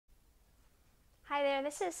Hi there,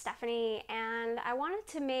 this is Stephanie, and I wanted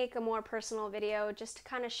to make a more personal video just to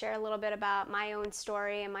kind of share a little bit about my own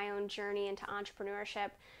story and my own journey into entrepreneurship.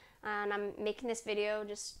 And I'm making this video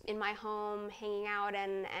just in my home, hanging out,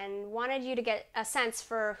 and wanted you to get a sense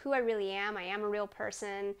for who I really am. I am a real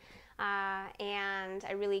person, and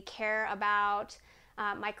I really care about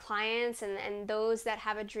my clients and those that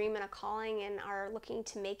have a dream and a calling and are looking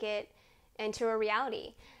to make it into a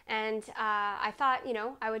reality. And I thought,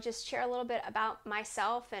 I would just share a little bit about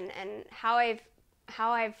myself and how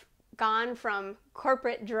I've gone from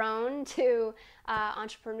corporate drone to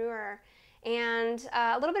entrepreneur. And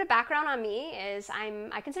a little bit of background on me is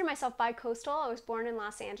I consider myself bi-coastal. I was born in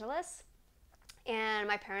Los Angeles, and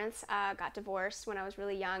my parents got divorced when I was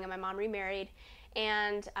really young, and my mom remarried,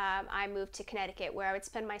 and I moved to Connecticut, where I would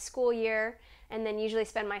spend my school year and then usually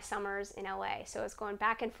spend my summers in LA. So I was going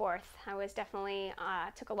back and forth. I was definitely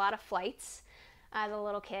took a lot of flights as a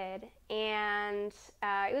little kid, and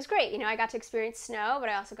it was great. I got to experience snow, but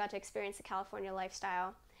I also got to experience the California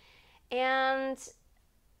lifestyle. And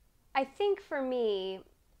I think for me,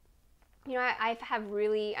 I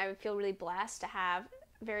feel really blessed to have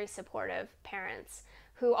very supportive parents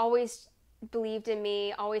who always believed in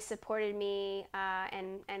me, always supported me,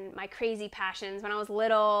 and my crazy passions. When I was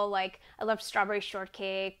little, like I loved strawberry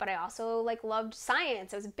shortcake, but I also loved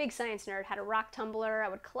science. I was a big science nerd. Had a rock tumbler. I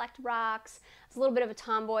would collect rocks. I was a little bit of a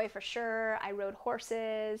tomboy for sure. I rode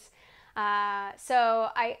horses. So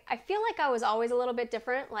I feel like I was always a little bit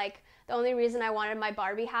different. Like the only reason I wanted my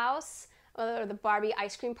Barbie house or the Barbie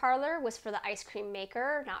ice cream parlor was for the ice cream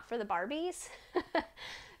maker, not for the Barbies.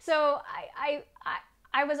 So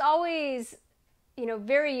I was always,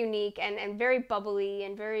 very unique and very bubbly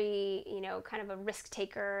and very, kind of a risk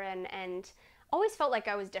taker and always felt like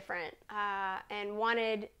I was different and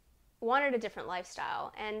wanted a different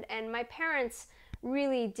lifestyle. And my parents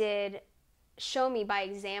really did show me by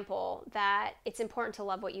example that it's important to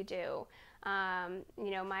love what you do.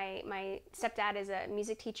 My stepdad is a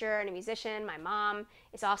music teacher and a musician. My mom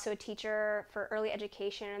is also a teacher for early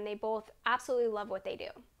education, and they both absolutely love what they do.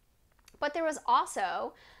 But there was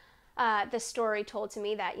also the story told to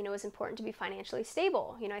me that, it was important to be financially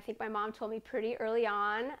stable. I think my mom told me pretty early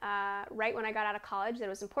on, right when I got out of college, that it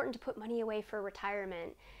was important to put money away for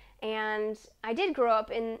retirement. And I did grow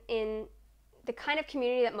up in the kind of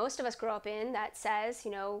community that most of us grow up in that says,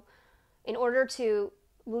 in order to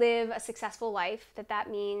live a successful life,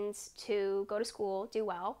 that means to go to school, do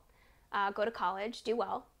well, go to college, do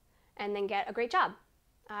well, and then get a great job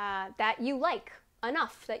that you like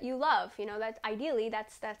enough, that you love. That ideally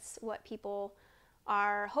that's what people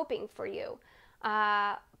are hoping for you.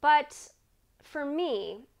 But for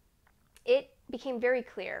me, it became very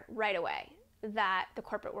clear right away that the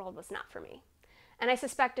corporate world was not for me. And I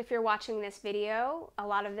suspect if you're watching this video, a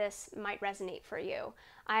lot of this might resonate for you.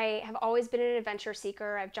 I have always been an adventure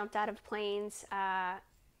seeker. I've jumped out of planes,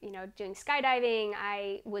 doing skydiving.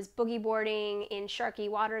 I was boogie boarding in sharky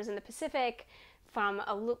waters in the Pacific from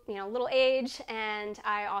a little age, and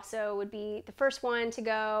I also would be the first one to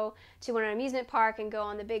go to an amusement park and go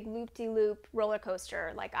on the big loop-de-loop roller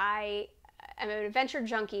coaster. Like I am an adventure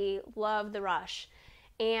junkie, love the rush.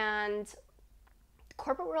 And the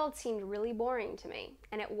corporate world seemed really boring to me,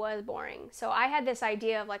 and it was boring. So I had this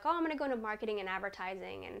idea of I'm going to go into marketing and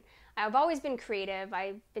advertising, and I've always been creative.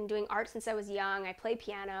 I've been doing art since I was young. I play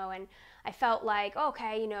piano, and I felt like,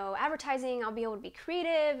 okay, advertising, I'll be able to be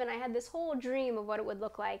creative, and I had this whole dream of what it would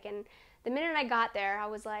look like. And the minute I got there, I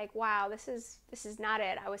was like, wow, this is not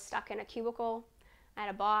it. I was stuck in a cubicle. I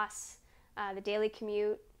had a boss, the daily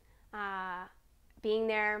commute, being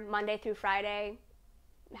there Monday through Friday,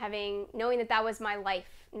 knowing that was my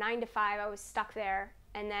life. 9 to 5, I was stuck there,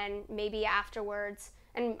 and then maybe afterwards,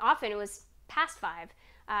 and often it was past 5,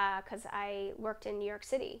 because I worked in New York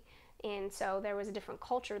City. And so there was a different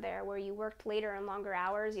culture there where you worked later and longer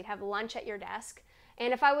hours. You'd have lunch at your desk.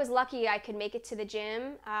 And if I was lucky, I could make it to the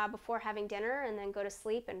gym before having dinner and then go to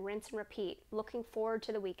sleep and rinse and repeat, looking forward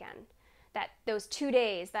to the weekend, those 2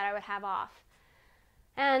 days that I would have off.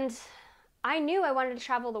 And I knew I wanted to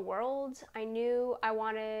travel the world. I knew I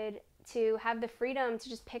wanted to have the freedom to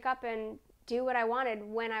just pick up and do what I wanted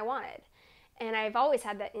when I wanted. And I've always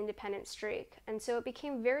had that independent streak. And so it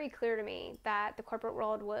became very clear to me that the corporate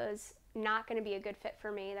world was not going to be a good fit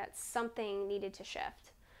for me, that something needed to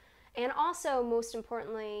shift. And also, most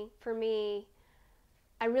importantly, for me,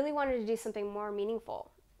 I really wanted to do something more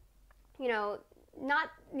meaningful.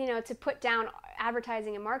 Not, to put down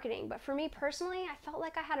advertising and marketing, but for me personally, I felt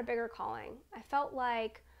like I had a bigger calling. I felt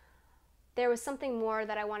like there was something more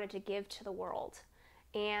that I wanted to give to the world,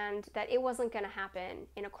 and that it wasn't going to happen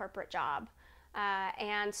in a corporate job.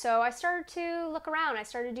 And so I started to look around. I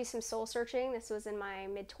started to do some soul searching. This was in my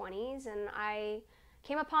mid-20s, and I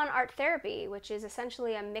came upon art therapy, which is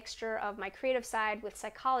essentially a mixture of my creative side with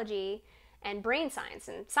psychology and brain science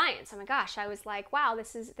and science. Oh my gosh, I was like, wow,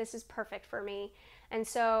 this is perfect for me. And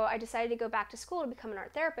so I decided to go back to school to become an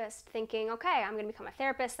art therapist, thinking, okay, I'm going to become a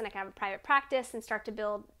therapist, then I can have a private practice and start to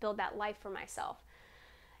build that life for myself.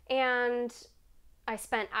 And I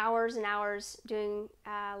spent hours and hours doing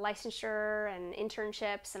licensure and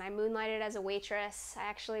internships, and I moonlighted as a waitress. I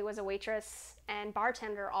actually was a waitress and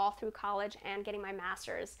bartender all through college and getting my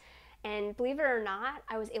master's. And believe it or not,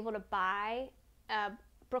 I was able to buy a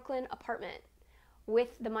Brooklyn apartment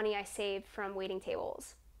with the money I saved from waiting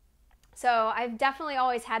tables. So I've definitely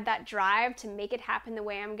always had that drive to make it happen the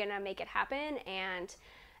way I'm gonna make it happen, and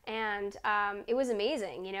it was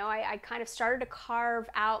amazing. You know, I kind of started to carve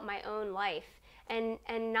out my own life and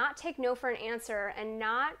not take no for an answer, and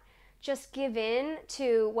not just give in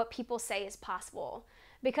to what people say is possible,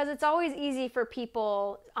 because it's always easy for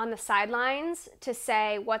people on the sidelines to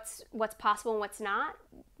say what's possible and what's not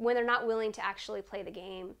when they're not willing to actually play the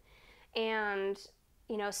game. And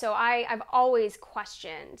you know, so I've always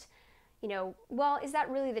questioned, you know, well, is that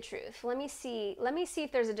really the truth? Let me see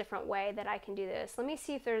if there's a different way that I can do this. Let me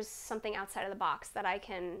see if there's something outside of the box that I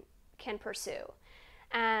can pursue.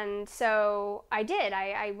 And so I did.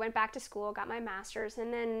 I went back to school, got my master's,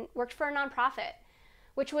 and then worked for a nonprofit,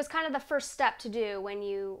 which was kind of the first step to do when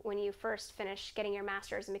you first finish getting your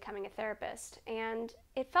master's and becoming a therapist. And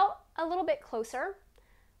it felt a little bit closer,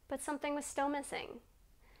 but something was still missing.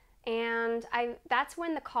 And that's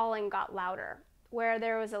when the calling got louder, where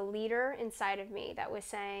there was a leader inside of me that was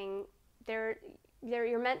saying,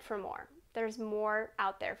 you're meant for more. There's more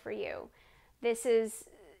out there for you. This is,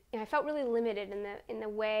 you know, I felt really limited in the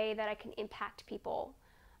way that I can impact people,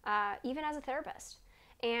 even as a therapist.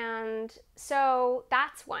 And so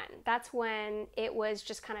that's when it was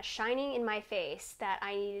just kind of shining in my face that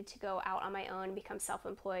I needed to go out on my own, become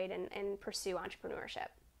self-employed, and pursue entrepreneurship.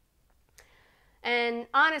 And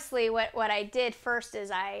honestly, what I did first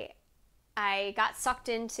is I got sucked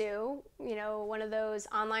into, you know, one of those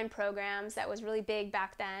online programs that was really big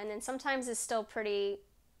back then, and sometimes is still pretty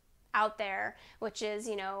out there, which is,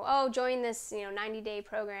 you know, oh, join this, you know, 90-day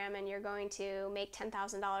program and you're going to make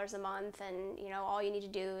 $10,000 a month, and, you know, all you need to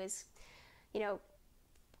do is, you know,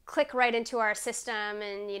 click right into our system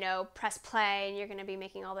and, you know, press play and you're going to be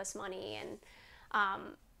making all this money. And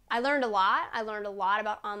I learned a lot. I learned a lot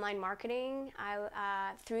about online marketing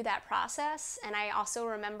through that process. And I also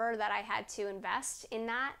remember that I had to invest in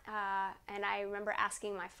that. And I remember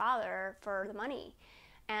asking my father for the money,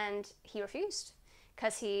 and he refused,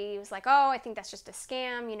 because he was like, oh, I think that's just a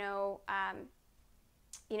scam, you know,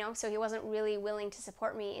 so he wasn't really willing to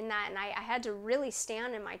support me in that. And I had to really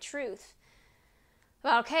stand in my truth.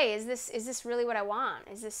 Well, okay, is this really what I want?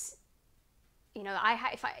 Is this, you know,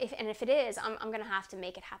 if it is, I'm gonna have to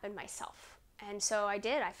make it happen myself. And so I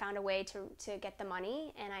did. I found a way to get the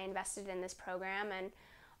money, and I invested in this program, and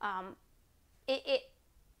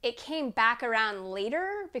it came back around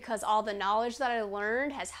later, because all the knowledge that I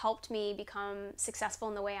learned has helped me become successful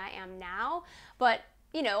in the way I am now. But,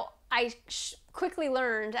 you know, I quickly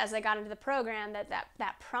learned as I got into the program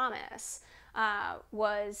that promise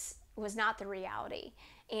was not the reality.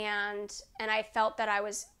 And I felt that I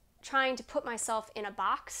was trying to put myself in a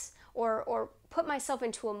box, or put myself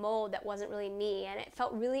into a mold that wasn't really me, and it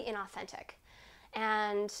felt really inauthentic.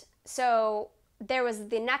 And so there was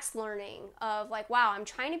the next learning of like, wow, I'm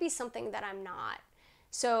trying to be something that I'm not.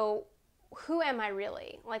 So who am I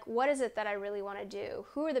really? Like, what is it that I really want to do?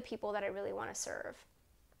 Who are the people that I really want to serve?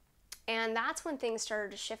 And that's when things started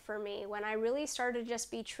to shift for me, when I really started to just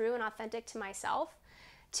be true and authentic to myself,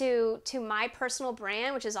 to my personal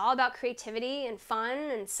brand, which is all about creativity and fun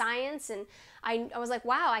and science. And I was like,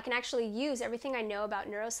 wow, I can actually use everything I know about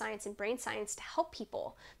neuroscience and brain science to help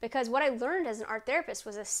people. Because what I learned as an art therapist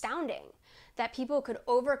was astounding, that people could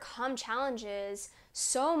overcome challenges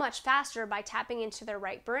so much faster by tapping into their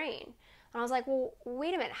right brain. And I was like, well,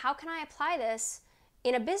 wait a minute, how can I apply this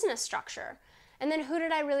in a business structure? And then who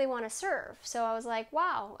did I really want to serve? So I was like,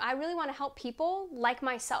 wow, I really want to help people like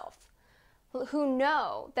myself, who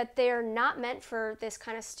know that they're not meant for this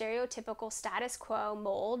kind of stereotypical status quo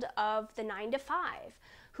mold of the 9 to 5,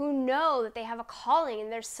 who know that they have a calling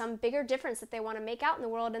and there's some bigger difference that they want to make out in the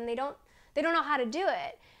world, and they don't know how to do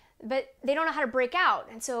it, but they don't know how to break out.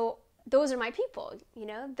 And so those are my people, you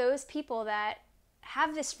know, those people that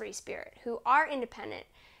have this free spirit, who are independent,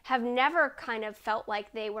 have never kind of felt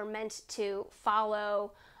like they were meant to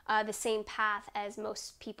follow the same path as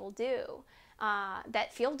most people do,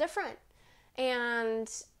 that feel different.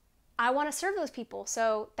 And I want to serve those people.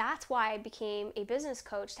 So that's why I became a business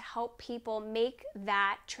coach, to help people make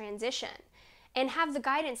that transition and have the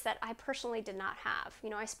guidance that I personally did not have. You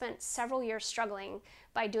know, I spent several years struggling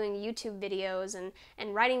by doing YouTube videos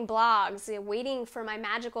and writing blogs, waiting for my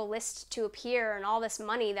magical list to appear and all this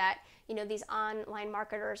money that, you know, these online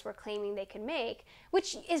marketers were claiming they could make,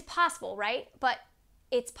 which is possible, right? But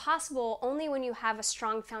it's possible only when you have a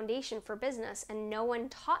strong foundation for business, and no one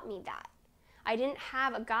taught me that. I didn't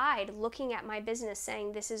have a guide looking at my business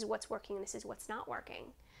saying, this is what's working, this is what's not working.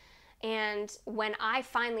 And when I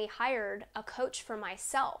finally hired a coach for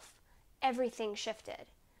myself, everything shifted.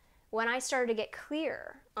 When I started to get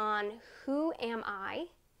clear on who am I,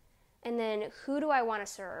 and then who do I want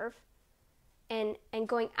to serve, and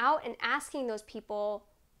going out and asking those people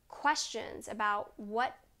questions about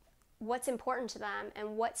what's important to them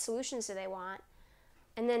and what solutions do they want,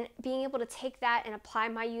 and then being able to take that and apply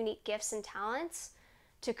my unique gifts and talents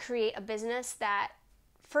to create a business that,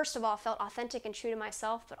 first of all, felt authentic and true to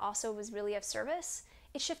myself, but also was really of service,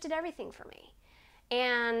 it shifted everything for me.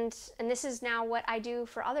 And this is now what I do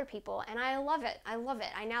for other people, and I love it. I love it.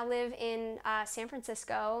 I now live in San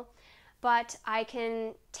Francisco, but I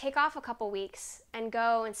can take off a couple weeks and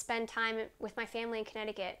go and spend time with my family in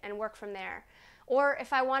Connecticut and work from there. Or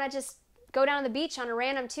if I want to just go down to the beach on a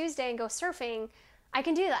random Tuesday and go surfing, I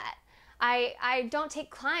can do that. I don't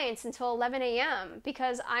take clients until 11 a.m.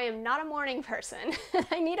 because I am not a morning person.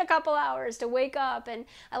 I need a couple hours to wake up, and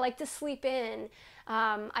I like to sleep in.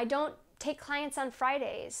 I don't take clients on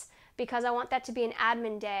Fridays because I want that to be an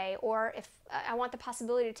admin day, or if I want the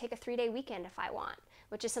possibility to take a 3-day weekend if I want,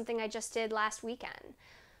 which is something I just did last weekend.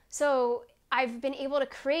 So I've been able to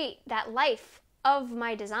create that life of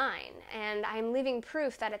my design, and I'm living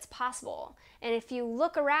proof that it's possible. And if you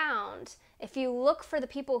look around, if you look for the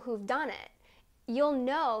people who've done it, you'll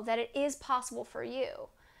know that it is possible for you.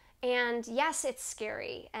 And yes, it's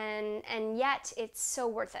scary, and yet it's so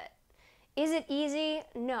worth it. Is it easy?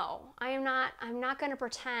 No. I'm not going to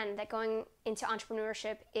pretend that going into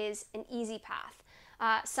entrepreneurship is an easy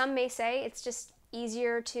path. Some may say it's just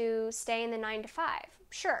easier to stay in the 9 to 5.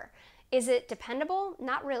 Sure. Is it dependable?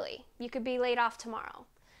 Not really. You could be laid off tomorrow.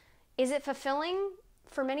 Is it fulfilling?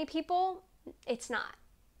 For many people, it's not.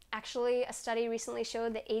 Actually, a study recently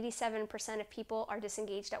showed that 87% of people are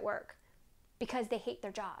disengaged at work because they hate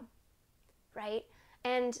their job, right?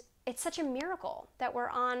 And it's such a miracle that we're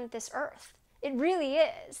on this earth. It really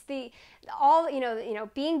is.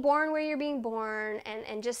 Being born where you're being born,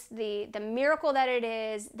 and just the miracle that it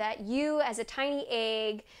is that you, as a tiny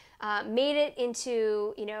egg, made it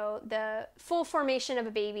into, the full formation of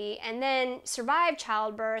a baby, and then survived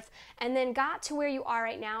childbirth, and then got to where you are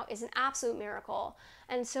right now is an absolute miracle.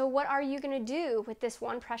 And so what are you going to do with this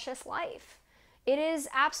one precious life? It is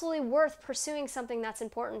absolutely worth pursuing something that's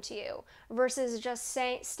important to you versus just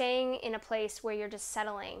staying in a place where you're just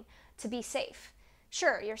settling to be safe.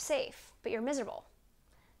 Sure, you're safe, but you're miserable.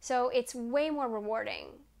 So it's way more rewarding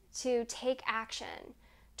to take action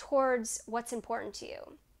towards what's important to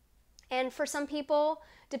you. And for some people,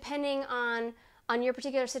 depending on your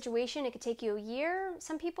particular situation, it could take you a year.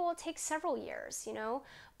 Some people, it takes several years,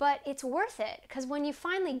 but it's worth it, because when you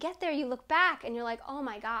finally get there, you look back and you're like, oh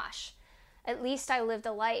my gosh, at least I lived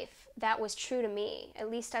a life that was true to me. At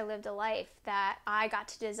least I lived a life that I got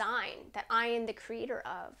to design, that I am the creator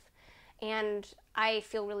of. And I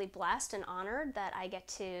feel really blessed and honored that I get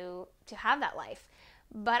to have that life.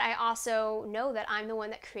 But I also know that I'm the one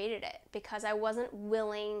that created it, because I wasn't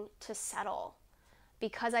willing to settle,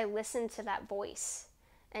 because I listened to that voice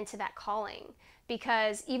and to that calling.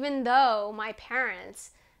 Because even though my parents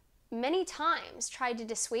many times tried to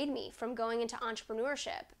dissuade me from going into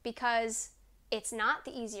entrepreneurship, because it's not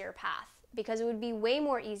the easier path, because it would be way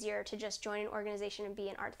more easier to just join an organization and be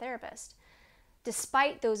an art therapist.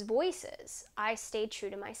 Despite those voices, I stayed true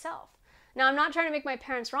to myself. Now, I'm not trying to make my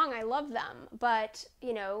parents wrong. I love them, but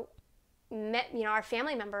our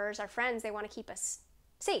family members, our friends, they want to keep us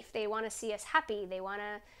safe. They want to see us happy. They want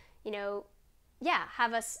to,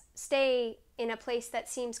 have us stay in a place that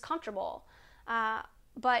seems comfortable.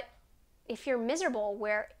 But if you're miserable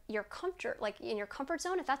where you're in your comfort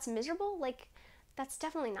zone, if that's miserable, that's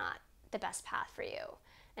definitely not the best path for you.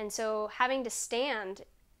 And so having to stand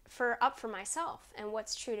up for myself and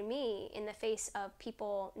what's true to me in the face of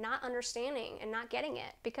people not understanding and not getting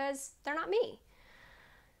it because they're not me.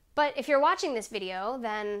 But if you're watching this video,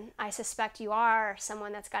 then I suspect you are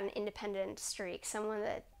someone that's got an independent streak, someone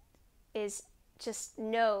that just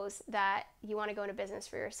knows that you want to go into business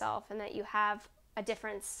for yourself and that you have a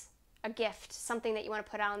difference, a gift, something that you want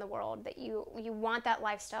to put out in the world, that you want that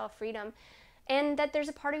lifestyle of freedom. And that there's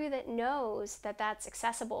a part of you that knows that that's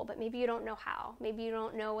accessible, but maybe you don't know how. Maybe you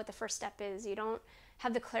don't know what the first step is. You don't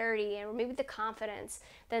have the clarity or maybe the confidence.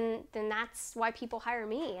 Then that's why people hire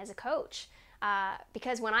me as a coach.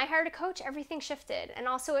 Because when I hired a coach, everything shifted. And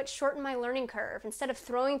also it shortened my learning curve. Instead of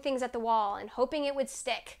throwing things at the wall and hoping it would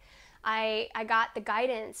stick, I got the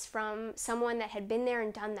guidance from someone that had been there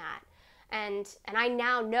and done that. And I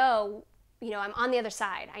now know, I'm on the other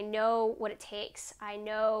side. I know what it takes. I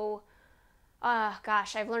know,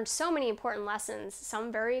 I've learned so many important lessons,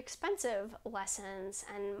 some very expensive lessons.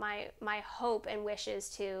 And my hope and wish is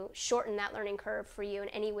to shorten that learning curve for you in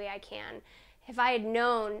any way I can. If I had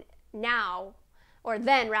known now, or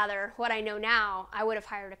then rather, what I know now, I would have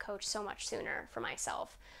hired a coach so much sooner for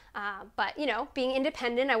myself. But being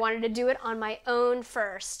independent, I wanted to do it on my own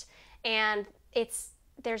first. And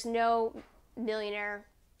there's no millionaire,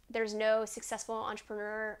 there's no successful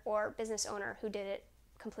entrepreneur or business owner who did it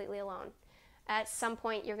completely alone. At some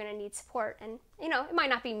point, you're going to need support. And, it might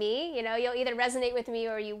not be me. You'll either resonate with me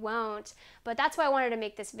or you won't. But that's why I wanted to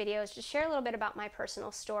make this video, is to share a little bit about my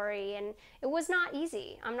personal story. And it was not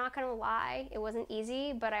easy. I'm not going to lie. It wasn't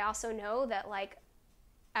easy. But I also know that,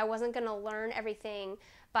 I wasn't going to learn everything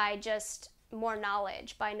by just more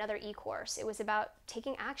knowledge, by another e-course. It was about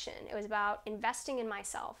taking action. It was about investing in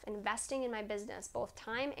myself, investing in my business, both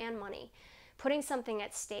time and money, putting something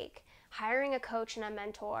at stake, hiring a coach and a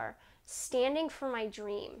mentor, standing for my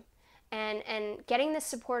dream, and getting the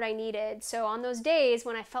support I needed. So on those days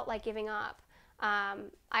when I felt like giving up, I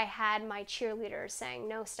had my cheerleaders saying,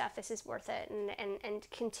 no, Steph, this is worth it, and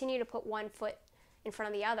continue to put one foot in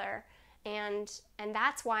front of the other. And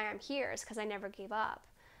that's why I'm here, is because I never gave up.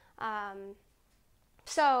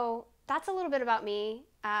 So that's a little bit about me.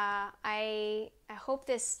 I hope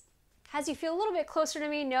this has you feel a little bit closer to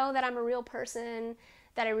me, know that I'm a real person,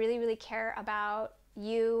 that I really, really care about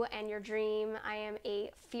you and your dream. I am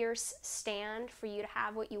a fierce stand for you to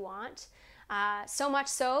have what you want. So much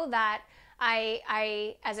so that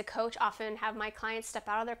I, as a coach, often have my clients step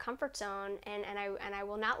out of their comfort zone, and I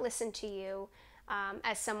will not listen to you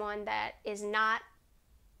as someone that is not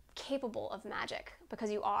capable of magic,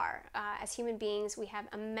 because you are. As human beings, we have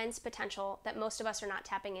immense potential that most of us are not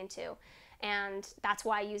tapping into. And that's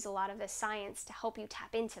why I use a lot of this science to help you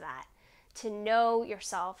tap into that, to know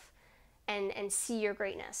yourself and see your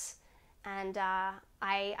greatness. And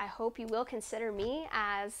I hope you will consider me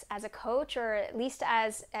as a coach, or at least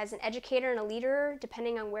as an educator and a leader,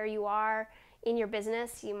 depending on where you are in your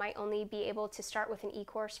business. You might only be able to start with an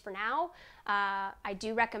e-course for now. I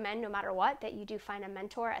do recommend, no matter what, that you do find a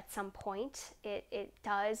mentor at some point. It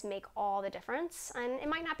does make all the difference, and it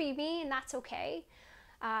might not be me, and that's okay.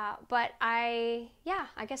 But I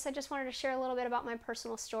guess I just wanted to share a little bit about my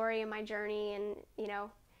personal story and my journey. And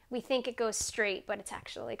we think it goes straight, but it's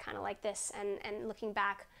actually kind of like this. And looking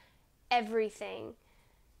back, everything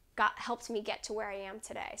helped me get to where I am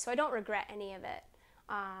today. So I don't regret any of it.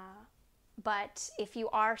 But if you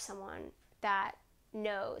are someone that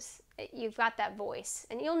knows, you've got that voice,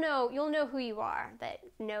 and you'll know who you are, that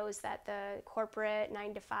knows that the corporate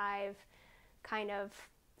 9-to-5 kind of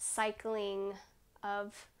cycling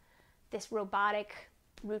of this robotic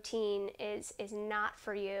routine is not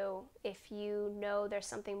for you. If you know there's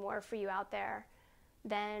something more for you out there,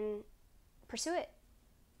 then pursue it.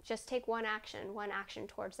 Just take one action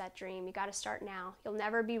towards that dream. You got to start now. You'll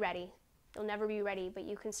never be ready, but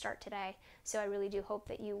you can start today. So I really do hope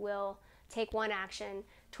that you will take one action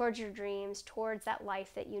towards your dreams, towards that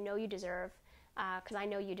life that you know you deserve, because I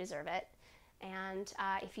know you deserve it. And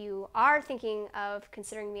if you are thinking of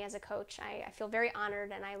considering me as a coach, I feel very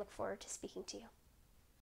honored, and I look forward to speaking to you.